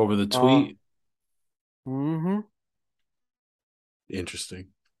 Over the Uh, tweet? mm-hmm. Interesting.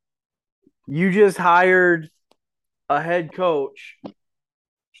 You just hired a head coach,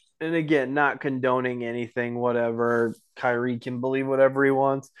 and again, not condoning anything, whatever. Kyrie can believe whatever he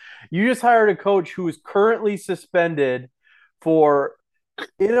wants. You just hired a coach who is currently suspended for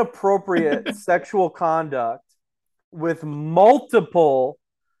inappropriate sexual conduct with multiple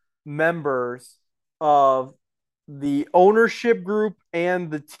members of the ownership group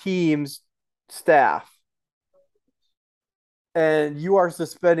and the team's staff. And you are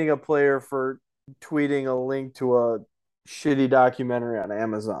suspending a player for tweeting a link to a shitty documentary on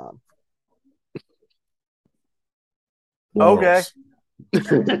Amazon. Okay, Morals.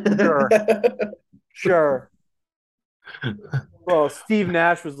 sure, sure. Bro, Steve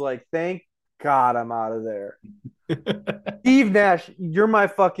Nash was like, thank God I'm out of there. Steve Nash, you're my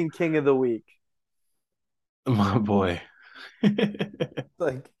fucking king of the week. My boy.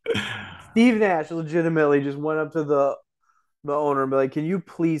 Like, Steve Nash legitimately just went up to the owner and be like, can you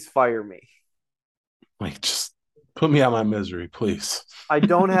please fire me? Like, just put me out of my misery, please. I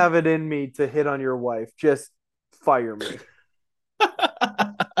don't have it in me to hit on your wife. Just fire me.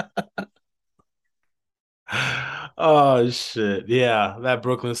 Oh shit. Yeah, that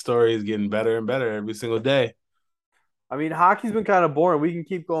Brooklyn story is getting better and better every single day. I mean, hockey's been kind of boring. We can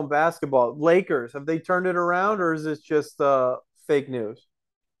keep going basketball. Lakers, have they turned it around or is this just fake news?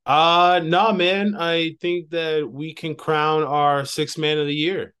 No, man. I think that we can crown our sixth man of the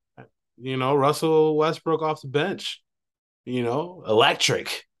year. Russell Westbrook off the bench.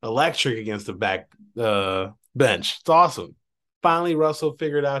 electric against the back bench. It's awesome. Finally, Russell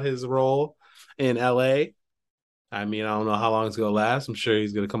figured out his role in LA. I mean, I don't know how long it's gonna last. I'm sure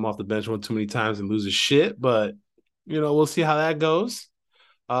he's gonna come off the bench one too many times and lose his shit, but we'll see how that goes.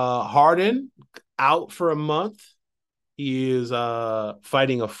 Harden out for a month. He is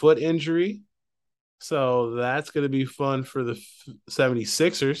fighting a foot injury. So that's going to be fun for the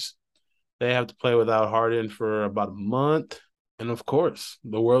 76ers. They have to play without Harden for about a month. And of course,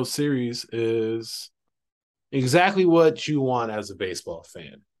 the World Series is exactly what you want as a baseball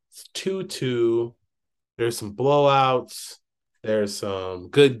fan. It's 2-2. There's some blowouts. There's some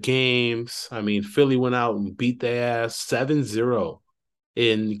good games. I mean, Philly went out and beat their ass 7-0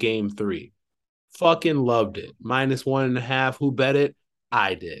 in game 3. Fucking loved it. -1.5. Who bet it?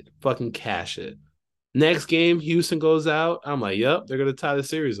 I did. Fucking cash it. Next game, Houston goes out. I'm like, yep, they're going to tie the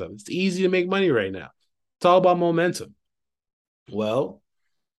series up. It's easy to make money right now. It's all about momentum. Well,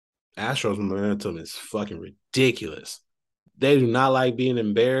 Astros' momentum is fucking ridiculous. They do not like being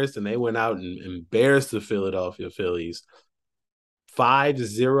embarrassed, and they went out and embarrassed the Philadelphia Phillies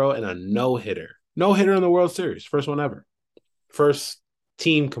 5-0 and a no-hitter. No-hitter in the World Series. First one ever. First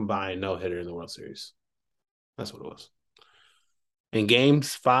team combined no-hitter in the World Series. That's what it was. And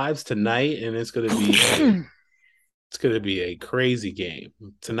games 5's tonight, and it's going to be a crazy game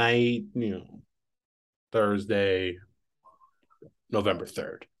tonight. Thursday, November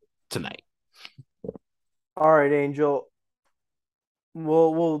 3rd. Tonight. All right, Angel.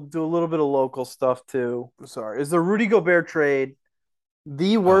 We'll do a little bit of local stuff too. I'm sorry. Is the Rudy Gobert trade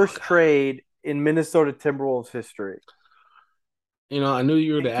the worst trade in Minnesota Timberwolves history? I knew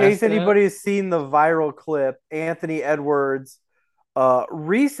you were to In ask case that. anybody has seen the viral clip, Anthony Edwards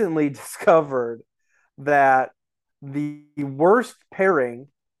recently discovered that the worst pairing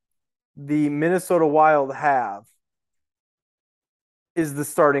the Minnesota Wild have is the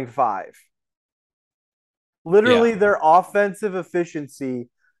starting five. Literally, their offensive efficiency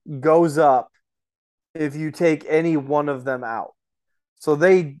goes up if you take any one of them out. So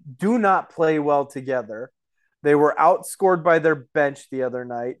they do not play well together. They were outscored by their bench the other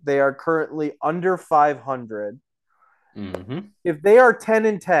night. They are currently under 500. Mm-hmm. If they are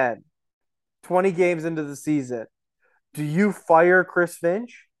 10-10, 20 games into the season, do you fire Chris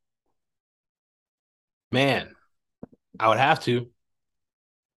Finch? Man, I would have to.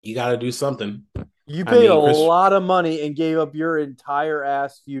 You got to do something. You paid a lot of money and gave up your entire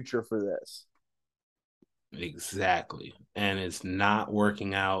ass future for this. Exactly. And it's not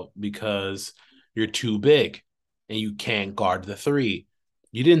working out because you're too big and you can't guard the 3.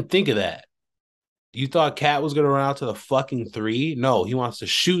 You didn't think of that. You thought Cat was going to run out to the fucking 3? No, he wants to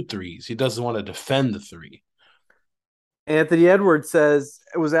shoot 3s. He doesn't want to defend the 3. Anthony Edwards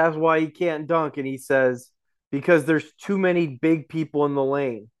was asked why he can't dunk, and he says, because there's too many big people in the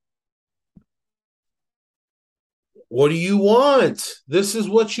lane. What do you want? This is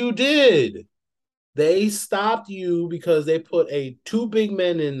what you did. They stopped you because they put 2 big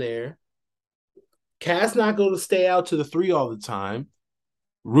men in there. Cat's not going to stay out to the 3 all the time.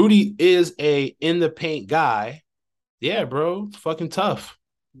 Rudy is a in the paint guy. Yeah, bro, it's fucking tough.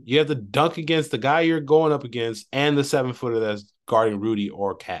 You have to dunk against the guy you're going up against and the 7-footer that's guarding Rudy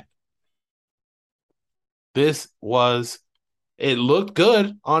or Cat. It looked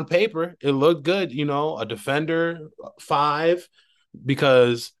good on paper. It looked good, a defender 5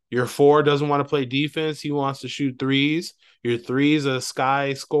 because your 4 doesn't want to play defense. He wants to shoot 3s. Your 3's a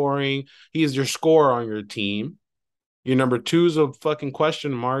sky scoring. He's your scorer on your team. Your number 2's a fucking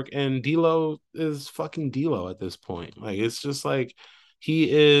question mark, and D'Lo is fucking D'Lo at this point. Like, it's just like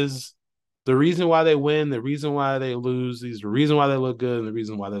he is the reason why they win, the reason why they lose, he's the reason why they look good, and the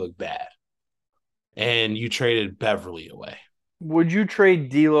reason why they look bad. And you traded Beverly away. Would you trade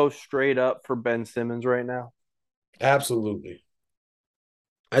D'Lo straight up for Ben Simmons right now? Absolutely.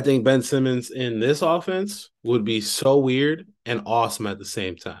 I think Ben Simmons in this offense would be so weird and awesome at the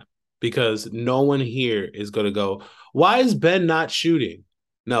same time because no one here is going to go, why is Ben not shooting?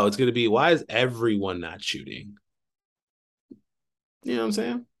 No, it's going to be, why is everyone not shooting? You know what I'm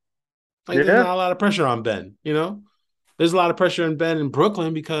saying? Like, There's not a lot of pressure on Ben, There's a lot of pressure on Ben in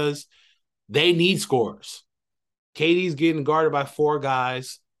Brooklyn because they need scores. KD's getting guarded by 4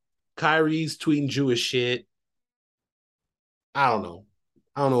 guys. Kyrie's tweeting Jewish shit. I don't know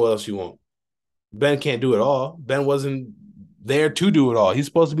what else you want. Ben can't do it all. Ben wasn't there to do it all. He's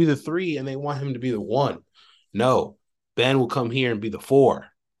supposed to be the 3, and they want him to be the 1. No, Ben will come here and be the 4.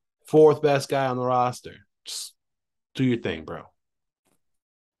 4th best guy on the roster. Just do your thing, bro.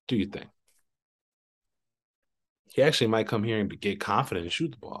 Do your thing. He actually might come here and get confident and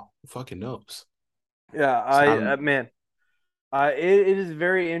shoot the ball. Who fucking knows? Yeah, man. It is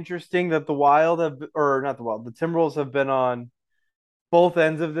very interesting that the Wild have, or not the Wild, the Timberwolves have been on both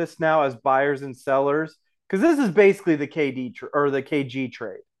ends of this now as buyers and sellers because this is basically the or the KG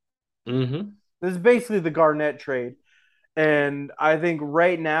trade. Mm-hmm. This is basically the Garnett trade, and I think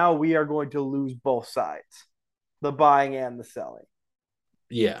right now we are going to lose both sides, the buying and the selling.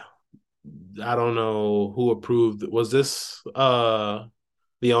 Yeah. I don't know who approved. Was this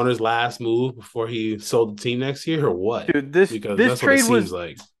the owner's last move before he sold the team next year or what? Dude, this Because this that's what it trade seems was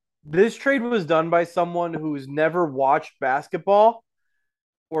like. this trade was done by someone who's never watched basketball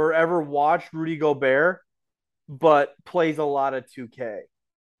or ever watched Rudy Gobert, but plays a lot of 2K.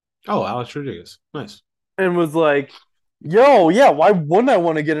 Oh, Alex Rodriguez. Nice. And was like, yo, yeah, why wouldn't I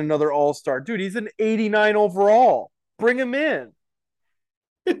want to get another all-star? Dude, he's an 89 overall. Bring him in.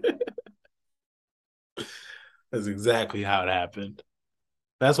 That's exactly how it happened.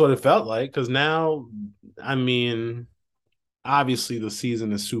 That's what it felt like. Because now, I mean, obviously the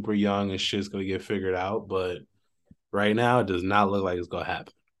season is super young and shit's gonna get figured out, but right now it does not look like it's gonna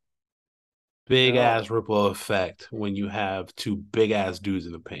happen. Big No. ass ripple effect when you have two big ass dudes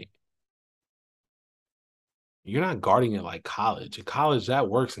in the paint. You're not guarding it like college. In college, that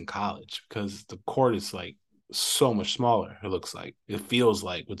works in college because the court is like so much smaller. It looks like it feels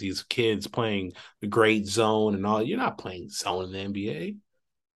like with these kids playing the great zone and all. You're not playing zone in the NBA.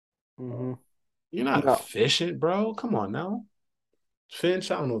 Mm-hmm. You're not No. efficient, bro. Come on now,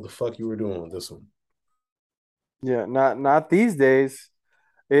 Finch. I don't know what the fuck you were doing with this one. Yeah, not these days.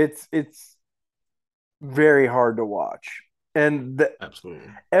 It's very hard to watch. And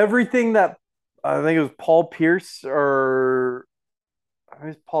Absolutely. everything that I think it was Paul Pierce or I think it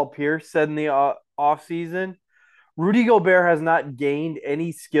was Paul Pierce said in the off season, Rudy Gobert has not gained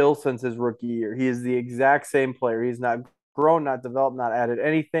any skill since his rookie year. He is the exact same player. He's not grown, not developed, not added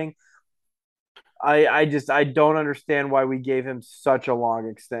anything. I don't understand why we gave him such a long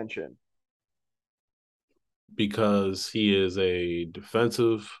extension. Because he is a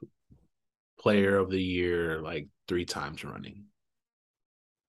defensive player of the year like 3 times running.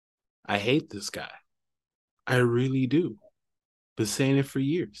 I hate this guy. I really do. Been saying it for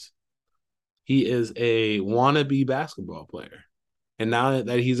years. He is a wannabe basketball player. And now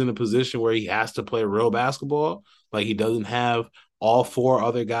that he's in a position where he has to play real basketball, like he doesn't have all 4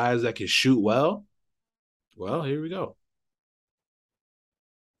 other guys that can shoot well, here we go.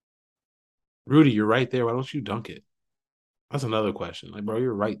 Rudy, you're right there. Why don't you dunk it? That's another question. Like, bro,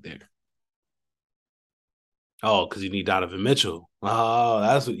 you're right there. Oh, because you need Donovan Mitchell. Oh,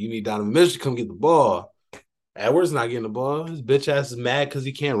 that's what you need Donovan Mitchell to come get the ball. Edwards not getting the ball. His bitch ass is mad because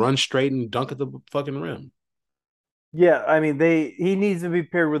he can't run straight and dunk at the fucking rim. Yeah, I mean he needs to be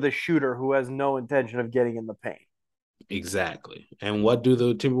paired with a shooter who has no intention of getting in the paint. Exactly. And what do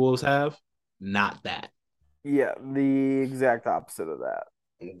the Timberwolves have? Not that. Yeah, the exact opposite of that.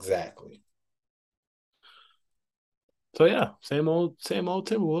 Exactly. So yeah, same old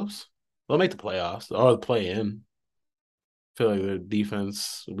Timberwolves. They'll make the playoffs or the play in. Feel like their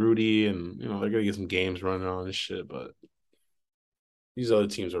defense, Rudy, and they're gonna get some games running on this shit, but these other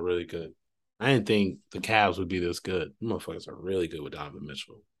teams are really good. I didn't think the Cavs would be this good. The motherfuckers are really good with Donovan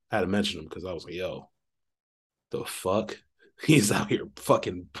Mitchell. I had to mention him because I was like, yo, the fuck? He's out here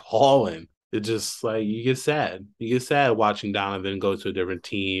fucking balling. It just like you get sad. You get sad watching Donovan go to a different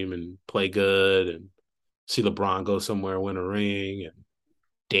team and play good and see LeBron go somewhere, win a ring, and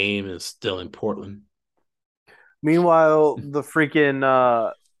Dame is still in Portland. Meanwhile, the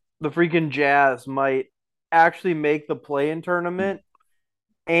freaking Jazz might actually make the play-in tournament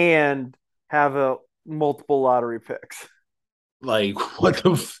and have a multiple lottery picks. Like, what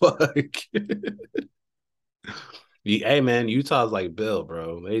the fuck? Hey man, Utah's like Bill,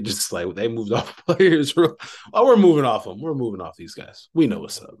 bro. They just like they moved off players. Oh, we're moving off them. We're moving off these guys. We know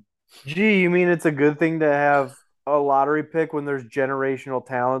what's up. Gee, you mean it's a good thing to have a lottery pick when there's generational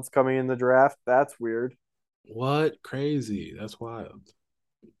talents coming in the draft? That's weird. What? Crazy. That's wild.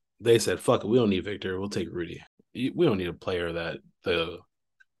 They said, fuck it. We don't need Victor. We'll take Rudy. We don't need a player that the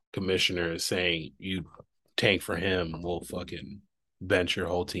commissioner is saying you tank for him. We'll fucking bench your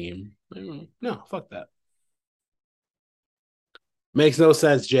whole team. No, fuck that. Makes no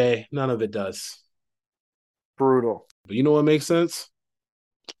sense, Jay. None of it does. Brutal. But you know what makes sense?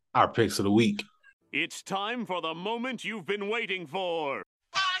 Our picks of the week. It's time for the moment you've been waiting for.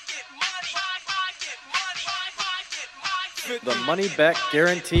 The money back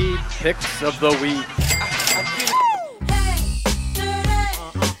guaranteed picks of the week.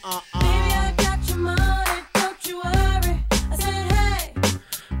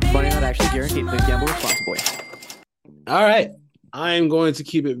 Money not actually guaranteed. Please gamble responsibly. All right. I am going to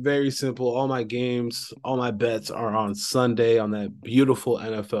keep it very simple. All my games, all my bets are on Sunday on that beautiful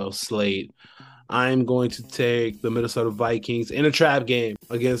NFL slate. I'm going to take the Minnesota Vikings in a trap game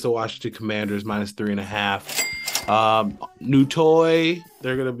against the Washington Commanders -3.5. New toy,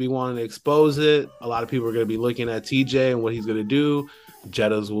 they're going to be wanting to expose it. A lot of people are going to be looking at TJ and what he's going to do.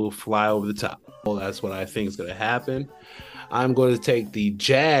 Jettas will fly over the top. Well, that's what I think is going to happen. I'm going to take the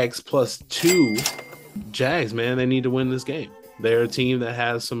Jags +2. Jags, man, they need to win this game. They're a team that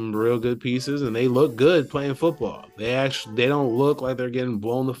has some real good pieces, and they look good playing football. They don't look like they're getting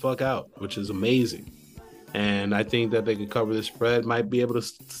blown the fuck out, which is amazing. And I think that they could cover the spread, might be able to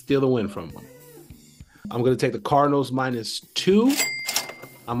steal the win from them. I'm going to take the Cardinals -2.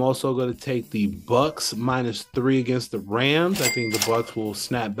 I'm also going to take the Bucks -3 against the Rams. I think the Bucks will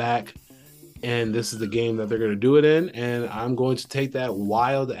snap back, and this is the game that they're going to do it in. And I'm going to take that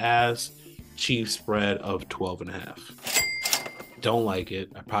wild-ass Chiefs spread of 12.5. Don't like it.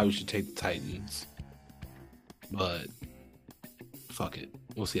 I probably should take the Titans, but fuck it.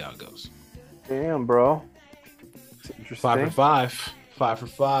 We'll see how it goes. Damn, bro. It's interesting. 5 for 5. 5 for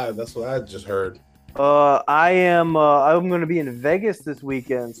 5. That's what I just heard. I'm going to be in Vegas this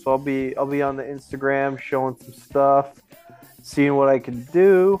weekend, so I'll be on the Instagram showing some stuff, seeing what I can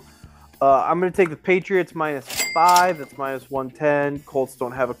do. I'm going to take the Patriots -5. That's -110. Colts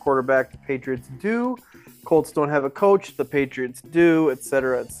don't have a quarterback. The Patriots do. Colts don't have a coach. The Patriots do,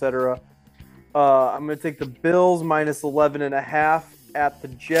 etc., etc. I'm going to take the Bills -11.5 at the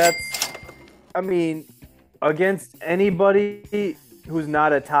Jets. I mean, against anybody who's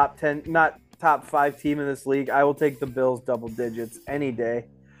not a top 10, not top 5 team in this league, I will take the Bills double digits any day.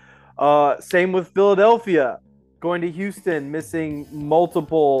 Same with Philadelphia. Going to Houston, missing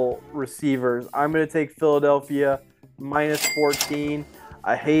multiple receivers. I'm going to take Philadelphia -14.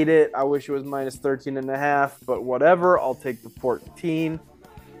 I hate it. I wish it was -13.5, but whatever. I'll take the 14.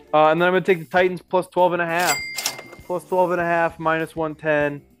 And then I'm going to take the Titans +12.5. +12.5,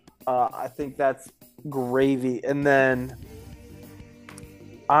 -110. I think that's gravy. And then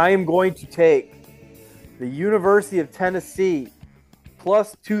I am going to take the University of Tennessee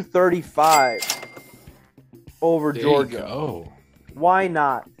 +235 over Georgia. Oh, why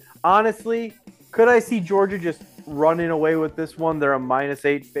not? Honestly, could I see Georgia just running away with this one? They're a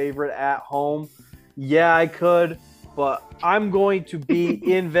 -8 favorite at home. Yeah, I could, but I'm going to be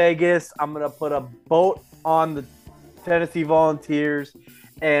in Vegas. I'm going to put a boat on the Tennessee Volunteers,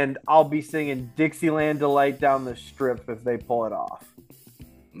 and I'll be singing Dixieland Delight down the strip if they pull it off.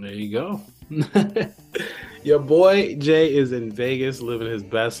 There you go. Your boy Jay is in Vegas living his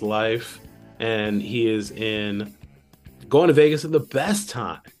best life, and he is going to Vegas at the best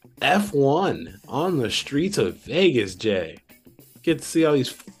time. F1 on the streets of Vegas, Jay. Get to see all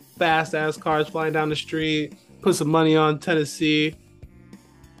these fast-ass cars flying down the street, put some money on Tennessee.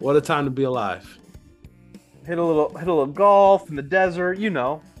 What a time to be alive. Hit a little golf in the desert,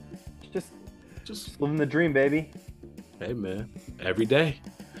 just living the dream, baby. Hey, man, every day.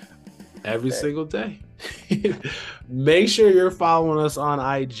 Every single day. Make sure you're following us on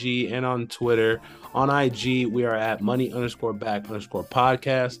IG and on Twitter. On IG, we are at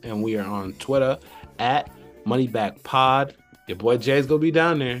money_back_podcast, and we are on Twitter at moneybackpod. Your boy Jay's gonna be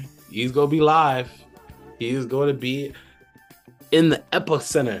down there. He's gonna be live. He's going to be in the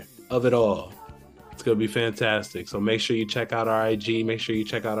epicenter of it all. It's gonna be fantastic. So make sure you check out our IG. Make sure you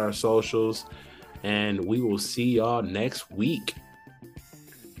check out our socials, and we will see y'all next week.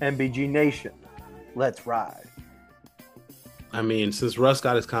 MBG Nation, let's ride. I mean, since Russ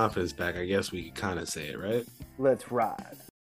got his confidence back, I guess we can kind of say it, right? Let's ride.